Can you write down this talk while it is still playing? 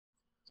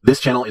This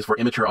channel is for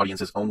immature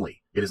audiences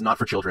only. It is not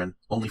for children,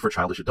 only for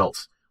childish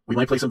adults. We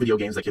might play some video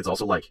games that kids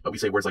also like, but we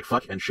say words like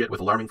fuck and shit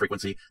with alarming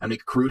frequency and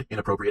make crude,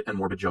 inappropriate, and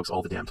morbid jokes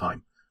all the damn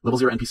time. Level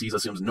 0 NPCs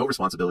assumes no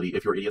responsibility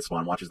if your idiot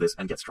spawn watches this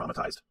and gets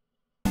traumatized.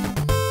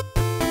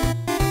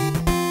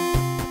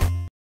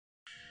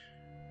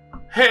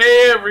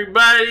 Hey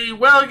everybody,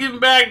 welcome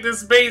back to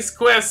Space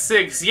Quest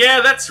 6.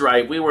 Yeah, that's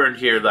right, we weren't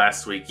here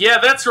last week. Yeah,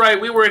 that's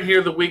right, we weren't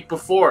here the week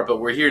before, but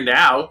we're here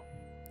now.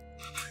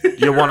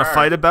 You want to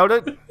fight about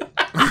it?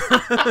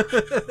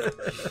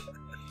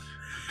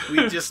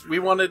 We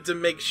wanted to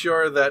make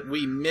sure that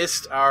we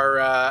missed our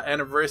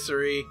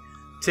anniversary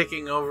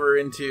ticking over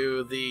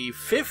into the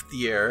 5th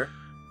year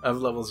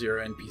of Level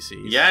 0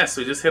 NPCs. Yes,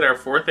 we just hit our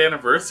 4th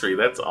anniversary.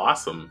 That's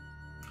awesome.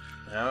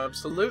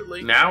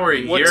 Absolutely. Now we're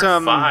in year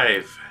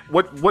 5.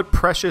 What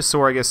precious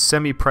or I guess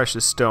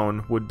semi-precious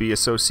stone would be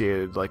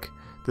associated? Like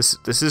this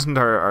isn't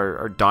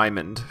our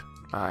diamond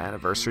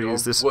anniversary.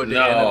 Is this wood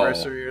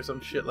anniversary or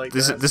some shit like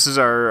that? This is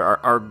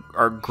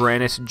our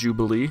granite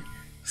jubilee.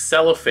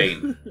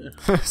 Cellophane.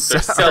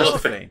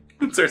 Cellophane.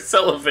 It's our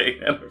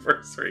cellophane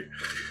anniversary.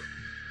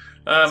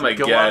 Oh my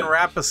god. Go on,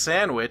 wrap a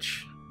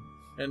sandwich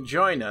and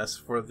join us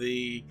for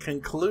the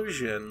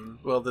conclusion.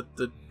 Well,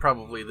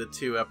 probably the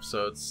 2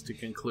 episodes to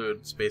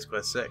conclude Space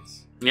Quest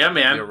 6. Yeah,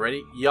 man. You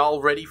ready?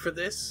 Y'all ready for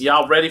this?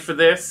 Y'all ready for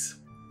this?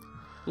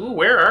 Ooh,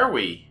 where are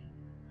we?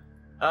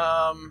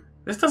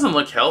 This doesn't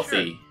look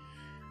healthy. Sure.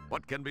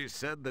 What can be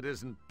said that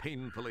isn't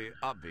painfully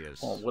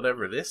obvious? Well,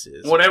 whatever this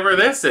is. Whatever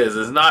this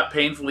is not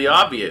painfully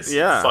obvious.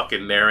 Yeah.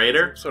 Fucking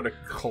narrator. Some sort of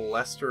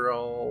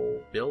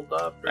cholesterol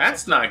buildup.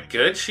 That's not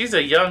good. She's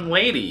a young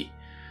lady.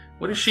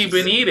 What has she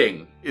been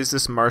eating? Is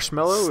this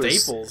marshmallow?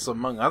 Staples,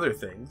 among other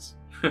things.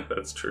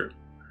 That's true.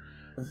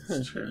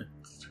 That's true.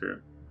 That's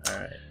true. All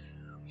right.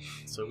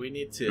 So we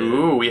need to.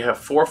 Ooh, we have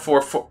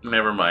 444.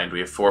 Never mind. We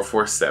have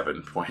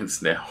 447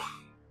 points now.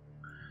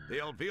 The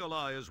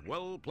alveoli is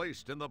well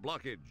placed in the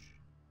blockage.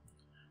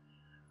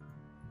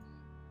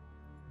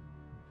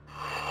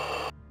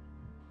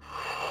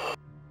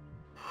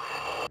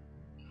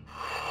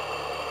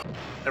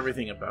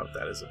 Everything about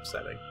that is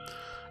upsetting.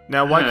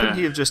 Now, why couldn't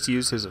he have just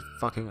used his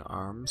fucking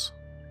arms?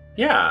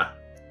 Yeah.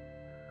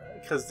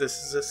 Because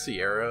this is a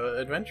Sierra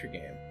adventure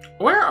game.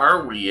 Where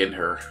are we in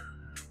her?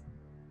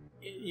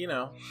 You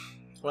know,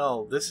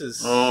 well, this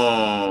is...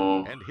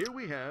 Oh. And here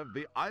we have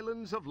the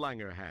Islands of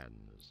Langerhans.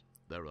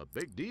 They're a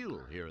big deal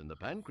here in the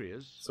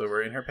pancreas. So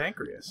we're in her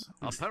pancreas.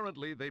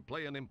 Apparently, they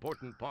play an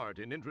important part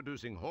in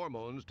introducing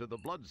hormones to the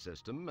blood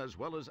system, as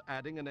well as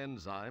adding an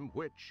enzyme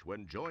which,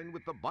 when joined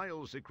with the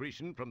bile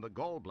secretion from the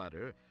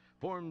gallbladder,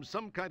 forms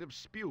some kind of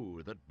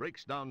spew that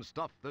breaks down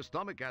stuff the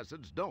stomach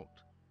acids don't.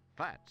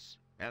 Fats,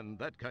 and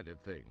that kind of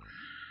thing.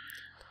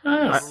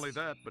 Not only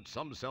that, but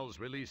some cells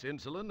release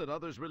insulin and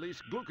others release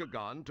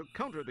glucagon to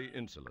counter the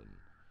insulin.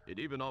 It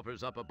even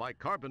offers up a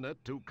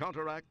bicarbonate to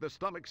counteract the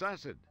stomach's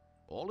acid.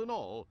 All in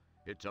all,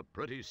 it's a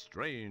pretty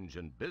strange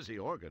and busy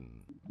organ.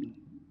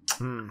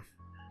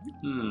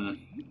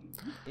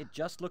 It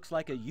just looks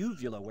like a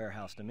uvula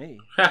warehouse to me.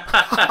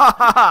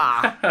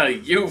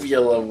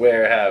 Uvula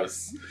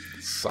warehouse.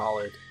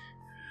 Solid.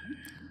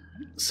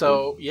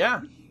 So,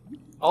 yeah.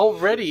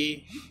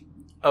 Already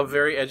a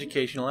very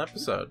educational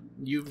episode.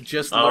 You've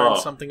just learned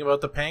something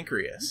about the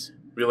pancreas.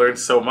 We learned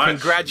so much.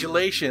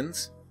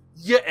 Congratulations.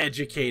 You're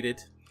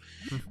educated.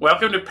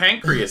 Welcome to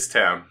Pancreas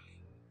Town.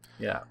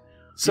 Yeah.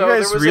 So you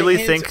guys really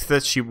think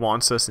that she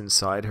wants us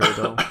inside her,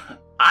 though?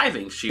 I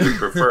think she would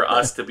prefer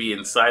us to be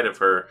inside of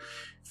her,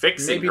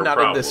 fixing her problems.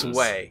 Maybe not in this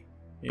way.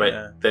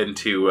 But then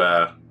to,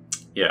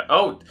 yeah.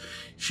 Oh,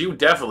 she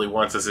definitely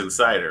wants us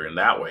inside her in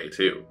that way,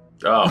 too.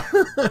 Oh.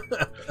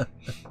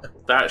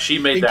 She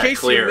made that clear. In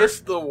case you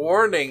missed the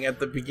warning at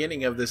the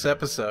beginning of this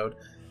episode,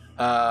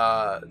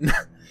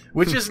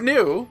 which is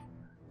new,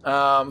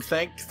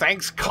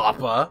 thanks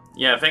COPPA.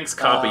 Yeah, thanks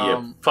COPPA,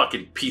 you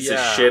fucking piece of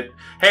shit.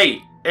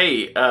 Hey,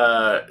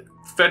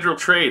 Federal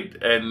Trade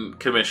and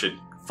Commission,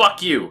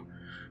 fuck you.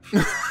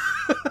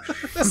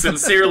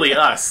 Sincerely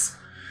us.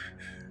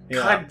 Yeah.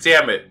 God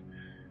damn it.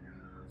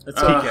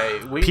 It's okay.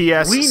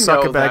 P.S. We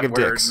suck know a bag that of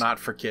dicks. We're not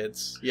for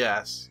kids.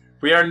 Yes.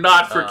 We are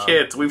not for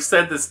kids. We've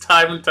said this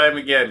time and time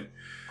again.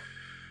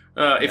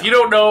 If you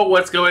don't know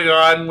what's going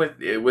on with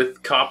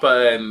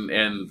COPPA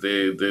and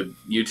the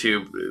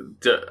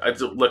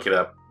YouTube, look it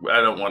up. I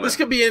don't want to. This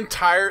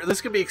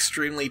could be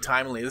extremely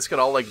timely. This could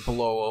all like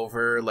blow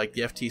over. Like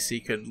the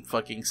FTC could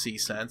fucking see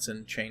sense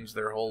and change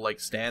their whole like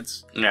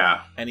stance.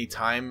 Yeah.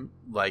 Anytime,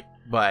 like,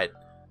 but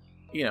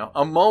you know,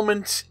 a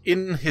moment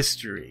in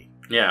history.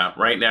 Yeah.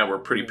 Right now, we're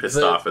pretty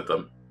pissed off at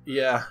them.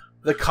 Yeah.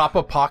 The COPPA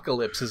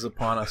apocalypse is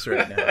upon us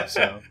right now.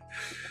 So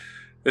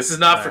this is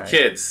not for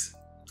kids.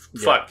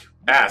 Yeah. Fuck.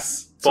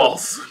 Ass.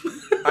 Balls.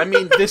 I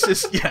mean, this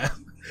is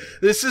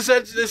This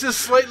is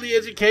slightly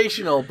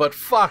educational, but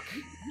fuck.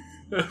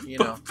 You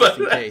know, just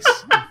in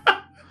case.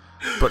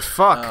 But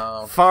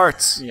fuck.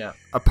 Farts. Yeah.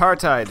 Whoa!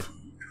 Apartheid.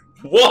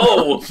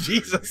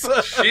 Jesus.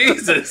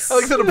 Jesus. I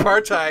like that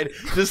apartheid,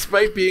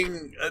 despite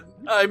being,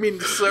 I mean,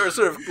 sort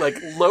of like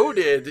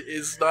loaded,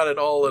 is not at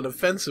all an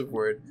offensive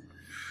word.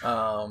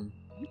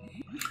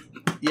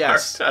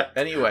 Yes.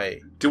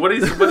 Anyway. What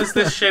is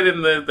this shit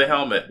in the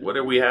helmet? What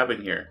are we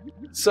having here?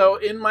 So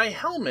in my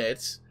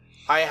helmet,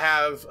 I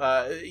have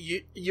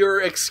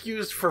you're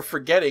excused for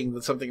forgetting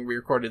that something we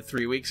recorded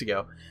 3 weeks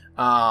ago.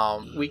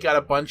 We got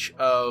a bunch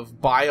of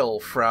bile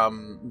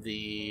from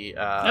the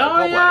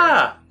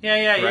gallbladder.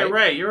 Yeah.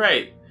 Right? You're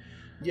right.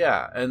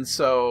 Yeah, and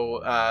so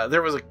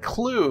there was a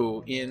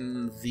clue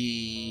in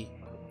the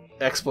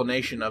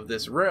explanation of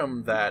this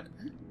room that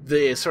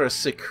the sort of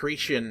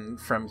secretion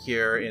from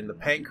here in the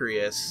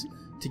pancreas,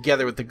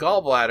 together with the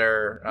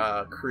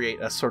gallbladder, create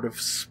a sort of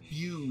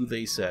spew,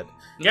 they said,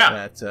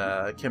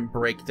 that can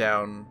break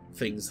down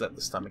things that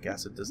the stomach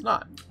acid does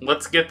not.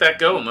 Let's get that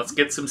going. Let's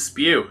get some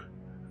spew.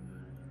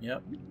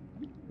 Yep.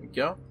 There we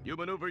go. You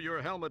maneuver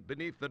your helmet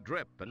beneath the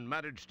drip and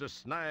manage to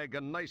snag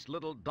a nice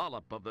little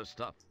dollop of the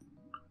stuff.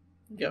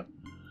 Yep.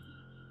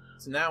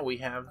 So now we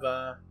have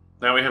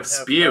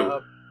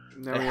spew.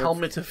 A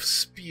helmet of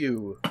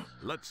spew.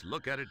 Let's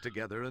look at it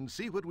together and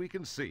see what we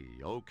can see,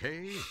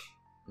 okay?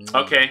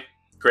 Okay,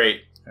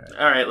 great.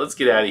 All right, let's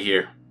get out of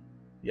here.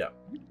 Yep.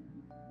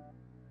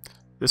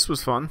 This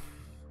was fun.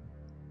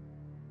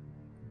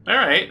 All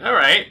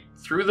right.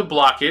 Through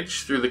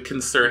the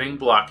concerning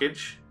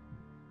blockage.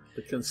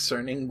 The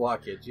concerning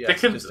blockage,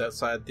 yes, just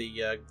outside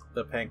the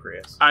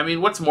pancreas. I mean,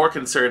 what's more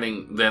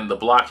concerning than the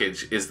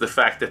blockage is the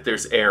fact that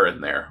there's air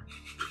in there.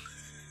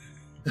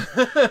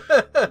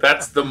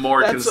 That's the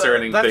more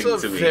concerning thing to me.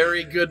 That's a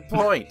very good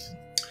point.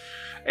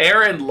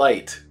 Air and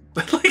light.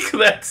 Like,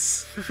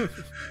 that's...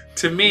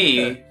 To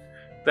me,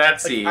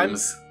 that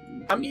seems...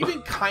 I'm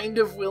even kind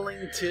of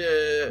willing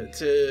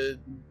to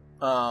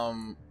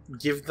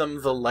give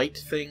them the light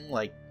thing.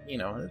 Like, you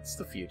know, it's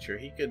the future.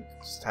 He could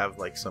just have,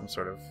 like, some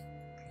sort of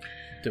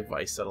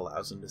device that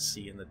allows him to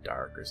see in the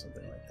dark or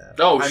something like that.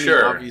 Oh, I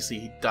sure. mean, obviously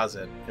he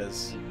doesn't,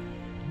 because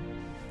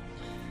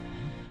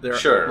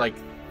like,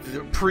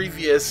 the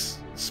previous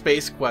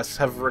space quests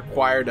have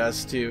required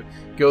us to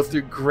go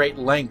through great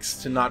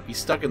lengths to not be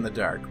stuck in the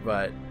dark,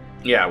 but...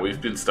 Yeah, we've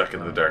been stuck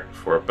in the dark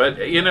before,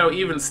 but, you know,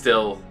 even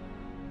still...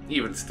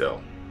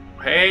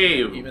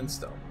 Hey! Even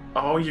still.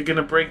 Oh, you're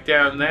gonna break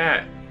down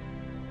that.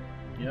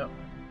 Yep.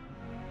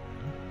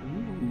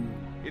 Ooh.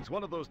 It's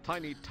one of those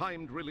tiny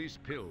timed release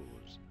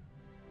pills.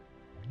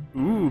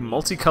 Ooh,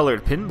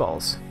 multicolored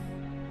pinballs.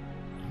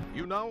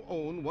 You now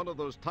own one of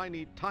those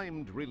tiny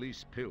timed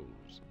release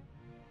pills.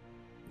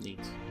 Neat.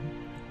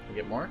 We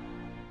get more?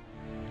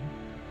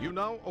 You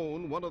now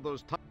own one of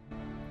those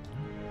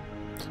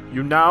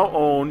You now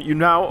own. Yeah,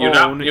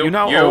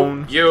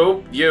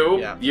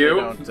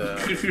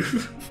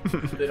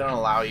 they don't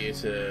allow you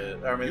to...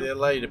 I mean, they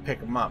allow you to pick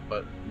them up,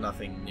 but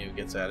nothing new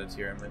gets added to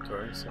your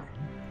inventory, so...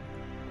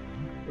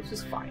 Which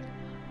is fine.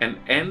 An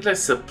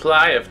endless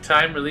supply of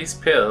time-release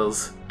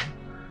pills.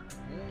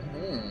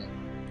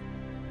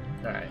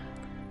 Mm-hmm. Alright.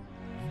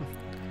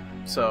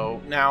 So,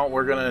 now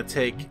we're gonna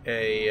take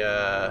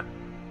a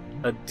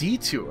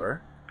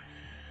detour.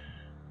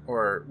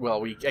 Or,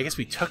 well, I guess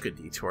we took a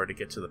detour to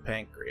get to the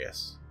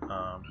pancreas.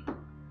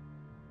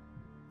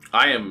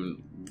 I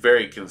am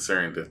very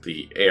concerned with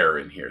the air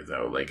in here,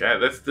 though. Like,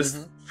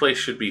 this place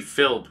should be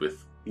filled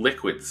with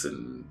liquids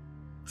and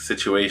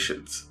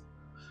situations.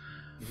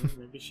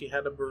 Maybe she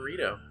had a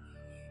burrito.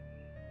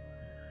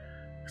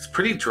 It's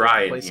pretty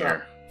dry in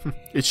here.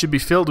 It should be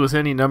filled with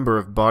any number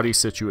of body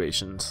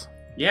situations.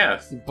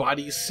 Yeah.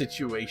 Body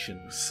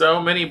situations.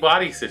 So many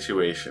body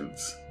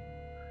situations.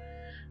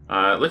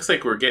 It looks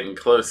like we're getting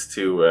close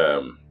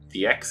to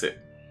the exit.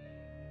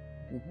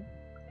 Mm-hmm.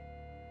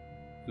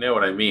 You know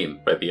what I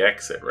mean by the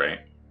exit, right?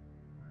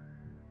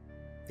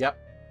 Yep.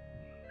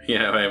 You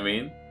know what I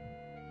mean?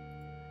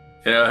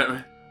 You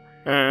know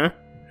what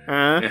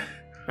I mean?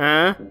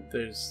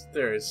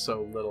 There is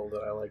so little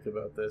that I like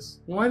about this.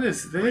 What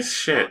is this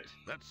shit?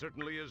 That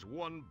certainly is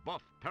one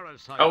buff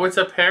parasite. Oh, it's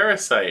a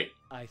parasite.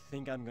 I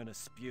think I'm gonna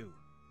spew.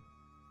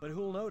 But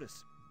who'll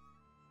notice?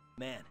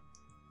 Man,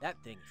 that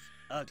thing's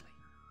ugly.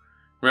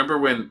 Remember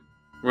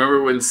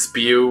when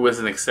spew was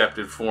an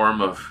accepted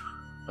form of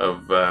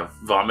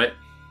vomit?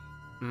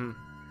 Mm.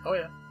 Oh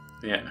yeah.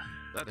 Yeah.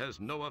 That has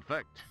no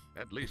effect.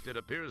 At least it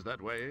appears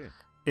that way.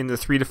 In the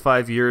 3 to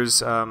 5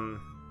 years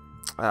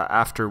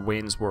after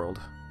Wayne's World.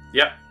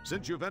 Yep.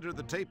 Since you've entered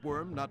the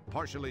tapeworm not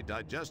partially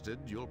digested,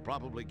 you'll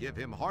probably give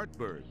him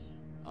heartburn.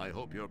 I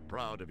hope you're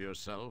proud of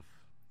yourself.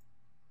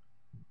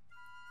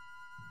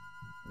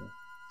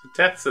 The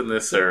deaths in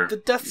this are the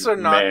deaths are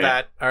not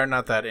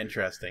that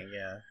interesting.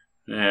 Yeah.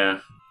 Yeah.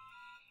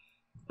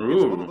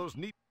 It's one of Ooh. those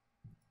neat.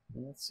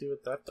 Let's see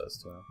what that does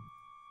to him.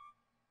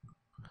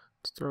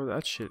 Let's throw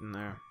that shit in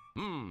there.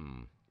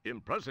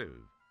 Impressive.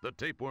 The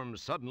tapeworm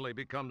suddenly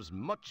becomes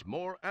much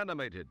more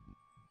animated.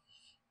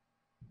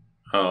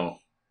 Oh,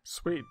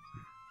 Sweet.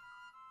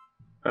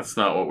 that's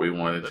not what we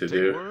wanted The to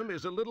do. tapeworm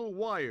is a little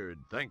wired,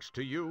 thanks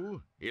to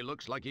you. He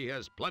looks like he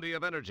has plenty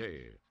of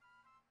energy.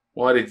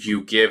 What did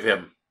you give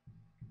him?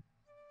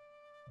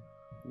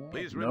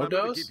 Please No remember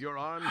to dose? keep your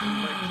arms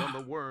and legs on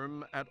the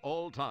worm at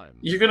all times.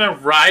 You're gonna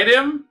ride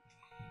him?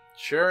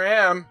 Sure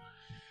am.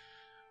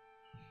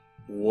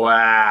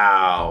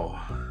 Wow.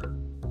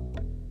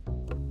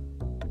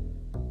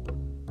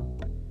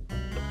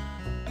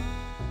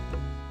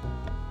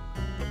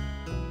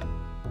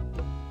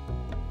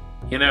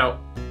 You know,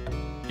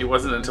 it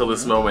wasn't until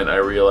this moment I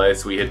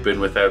realized we had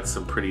been without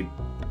some pretty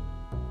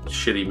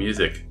shitty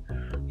music.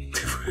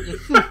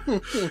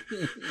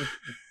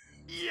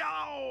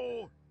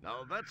 Yow!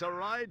 Now that's a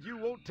ride you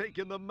won't take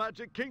in the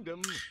Magic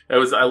Kingdom. I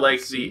like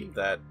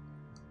that.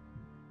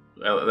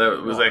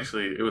 That was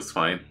actually, it was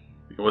fine.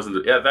 It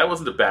wasn't. Yeah, that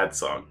wasn't a bad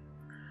song.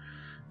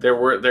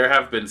 There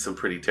have been some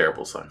pretty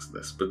terrible songs in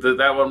this, but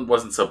that one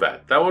wasn't so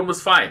bad. That one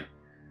was fine.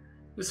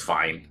 It was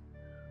fine.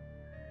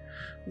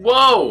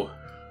 Whoa!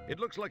 It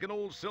looks like an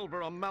old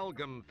silver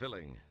amalgam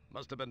filling.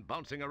 Must have been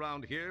bouncing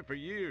around here for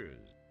years.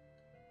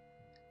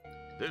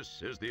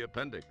 This is the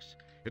appendix.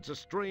 It's a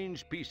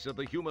strange piece of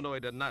the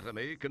humanoid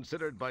anatomy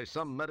considered by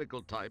some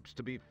medical types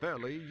to be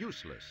fairly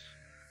useless.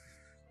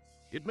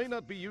 It may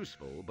not be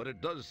useful, but it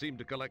does seem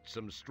to collect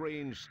some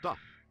strange stuff.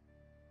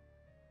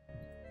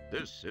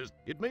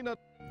 It may not...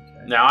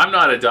 Now, I'm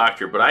not a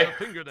doctor, but A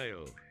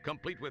fingernail,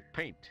 complete with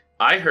paint.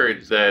 I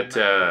heard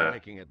that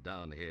Making it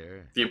down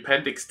here. the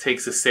appendix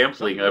takes a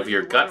sampling of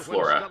your gut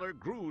flora. Stellar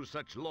grew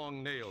such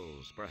long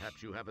nails.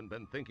 Perhaps you haven't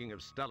been thinking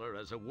of Stellar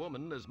as a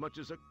woman as much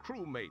as a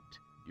crewmate.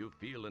 You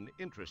feel an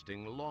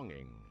interesting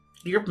longing.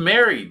 You're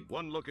married.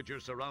 One look at your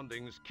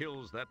surroundings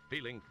kills that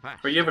feeling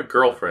fast. Or you have a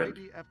girlfriend.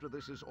 Maybe after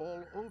this is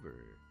all over.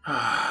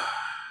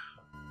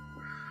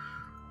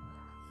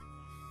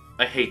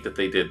 I hate that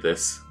they did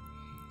this.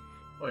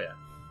 Oh, yeah.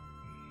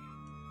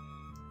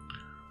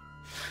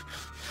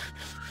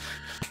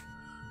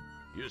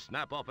 You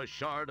snap off a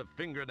shard of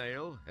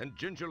fingernail and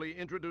gingerly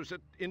introduce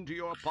it into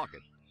your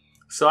pocket.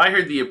 So I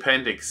heard the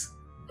appendix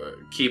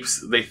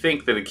they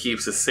think that it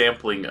keeps a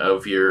sampling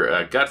of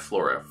your gut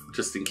flora,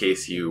 just in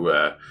case you,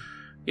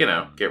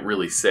 get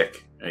really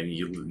sick and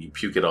you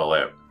puke it all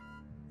out.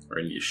 Or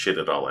you shit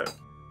it all out.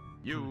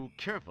 You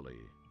carefully,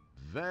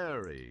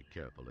 very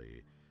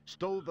carefully,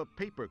 stow the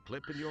paper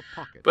clip in your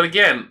pocket. But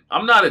again,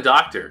 I'm not a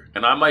doctor,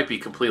 and I might be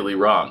completely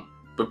wrong.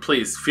 But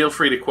please, feel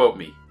free to quote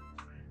me.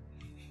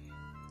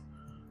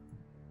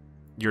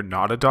 You're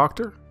not a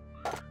doctor?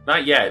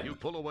 Not yet. You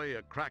pull away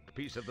a cracked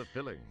piece of the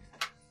filling.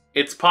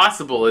 It's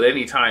possible at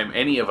any time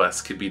any of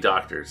us could be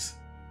doctors.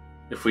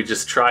 If we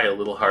just try a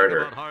little harder.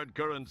 Talk about hard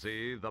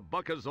currency, the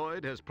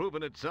Buckazoid has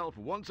proven itself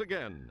once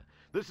again.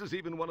 This is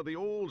even one of the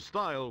old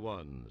style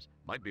ones.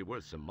 Might be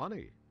worth some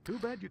money. Too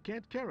bad you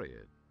can't carry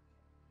it.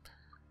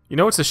 You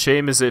know what's a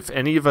shame is if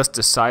any of us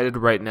decided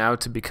right now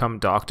to become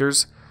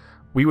doctors,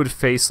 we would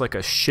face like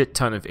a shit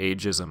ton of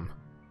ageism.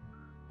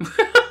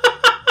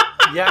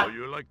 Yeah. Oh,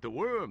 you like the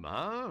worm,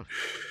 huh?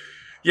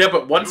 Yeah,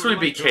 but once You we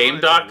like to became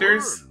ride the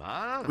doctors, worm,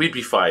 huh? we'd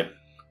be fine.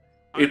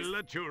 I'll It's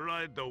let you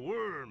ride the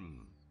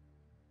worm.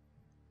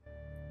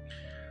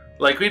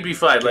 like we'd be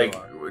fine. Like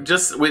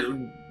just with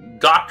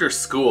doctor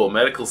school,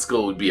 medical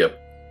school would be a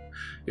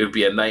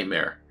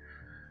nightmare.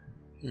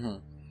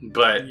 Mm-hmm.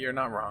 But You're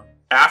not wrong.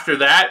 after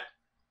that,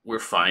 we're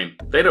fine.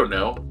 They don't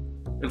know.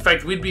 In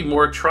fact, we'd be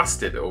more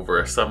trusted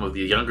over some of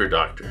the younger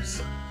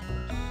doctors.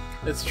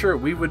 It's true.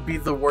 We would be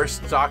the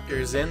worst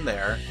doctors in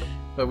there,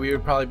 but we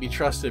would probably be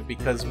trusted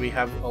because we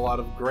have a lot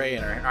of gray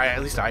in our hair.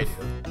 At least I do.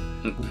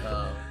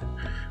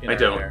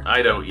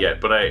 I don't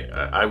yet, but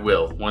I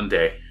will one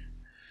day.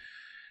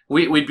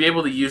 We'd be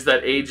able to use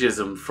that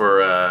ageism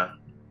for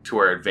to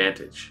our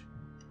advantage.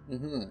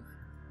 Mm-hmm.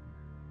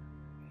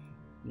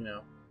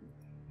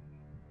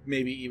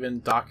 Maybe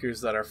even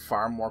doctors that are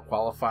far more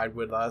qualified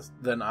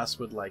than us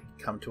would like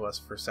come to us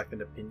for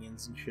second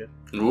opinions and shit.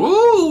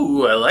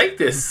 Ooh, I like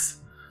this.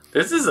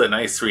 This is a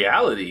nice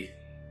reality.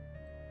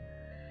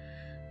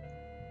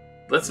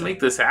 Let's make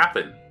this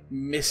happen.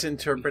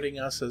 Misinterpreting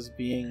us as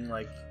being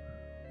like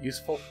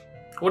useful.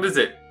 What is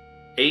it?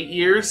 8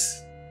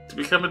 years to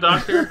become a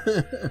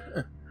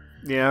doctor?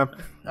 Yeah.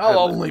 I'll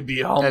only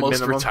be almost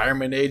minimum.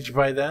 retirement age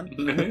by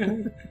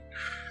then.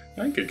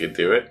 I think I could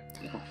do it.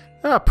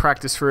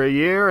 Practice for a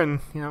year and,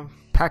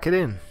 pack it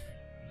in.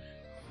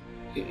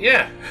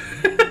 Yeah.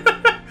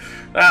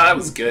 That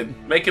was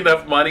good. Make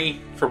enough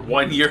money for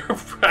 1 year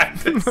of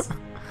practice.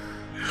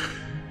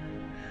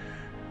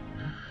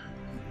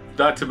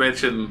 Not to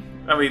mention,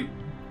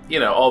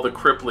 all the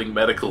crippling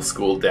medical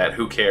school debt.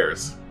 Who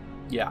cares?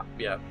 Yeah.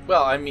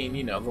 Well,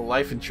 the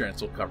life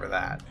insurance will cover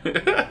that.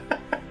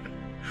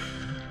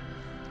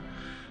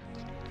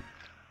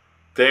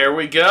 There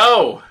we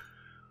go.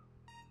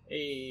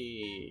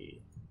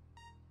 Hey.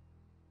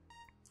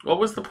 What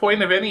was the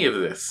point of any of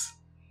this?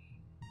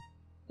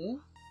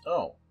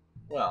 Oh.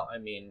 Well,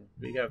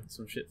 we have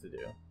some shit to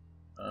do.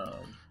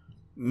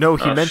 No,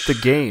 he meant the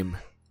game.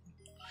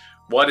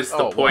 What is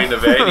the point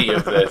of any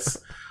of this?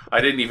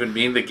 I didn't even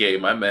mean the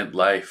game. I meant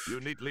life. You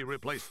neatly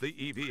replace the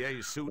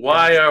EVA suit.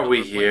 Why are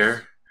we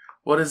here?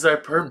 What is our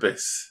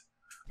purpose?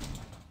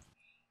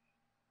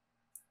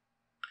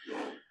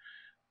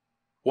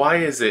 Why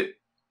is it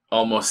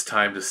almost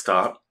time to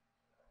stop?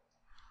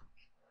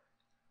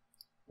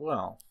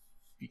 Well,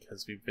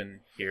 because we've been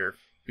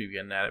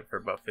at it for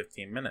about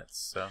 15 minutes,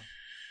 so...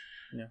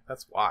 Yeah,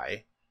 that's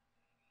why.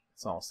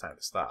 It's almost time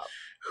to stop.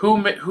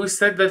 Who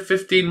said that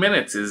 15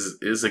 minutes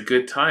is a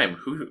good time?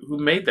 Who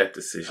made that I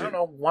decision? don't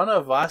know. One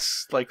of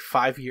us, like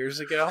 5 years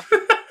ago,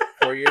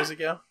 4 years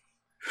ago.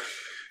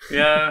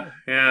 Yeah.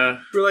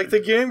 We're like, the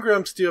Game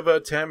Grumps do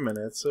about 10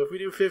 minutes, so if we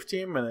do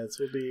 15 minutes,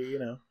 we'll be,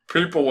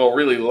 People will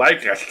really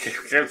like us.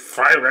 Get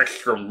 5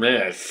 extra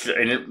minutes,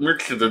 and it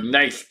makes it a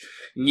nice,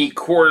 neat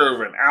quarter of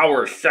an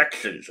hour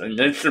sections, and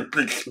then I'm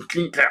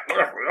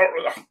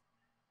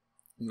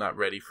not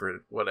ready for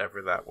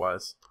whatever that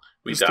was.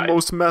 we It's died. the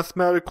most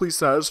mathematically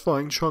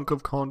satisfying chunk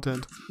of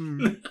content.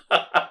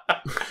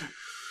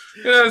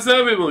 Yeah,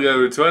 some people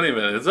go with 20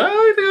 minutes. I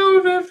like to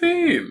go with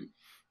 15.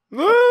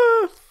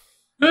 Ah!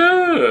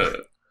 Ah.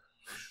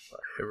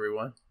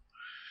 Everyone.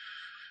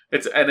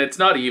 It's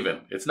not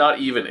even.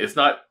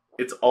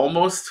 It's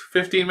almost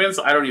 15 minutes.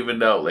 I don't even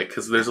know,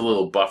 because there's a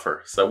little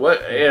buffer. So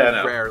what? Yeah,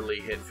 no. Rarely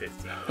hit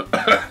 15.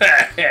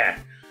 Yeah.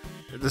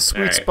 The sweet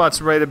Alright.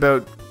 spot's right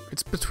about.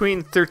 It's between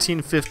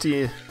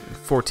 1350 and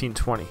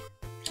 1420.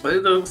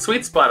 The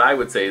sweet spot, I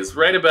would say, is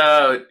right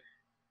about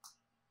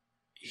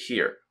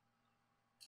here.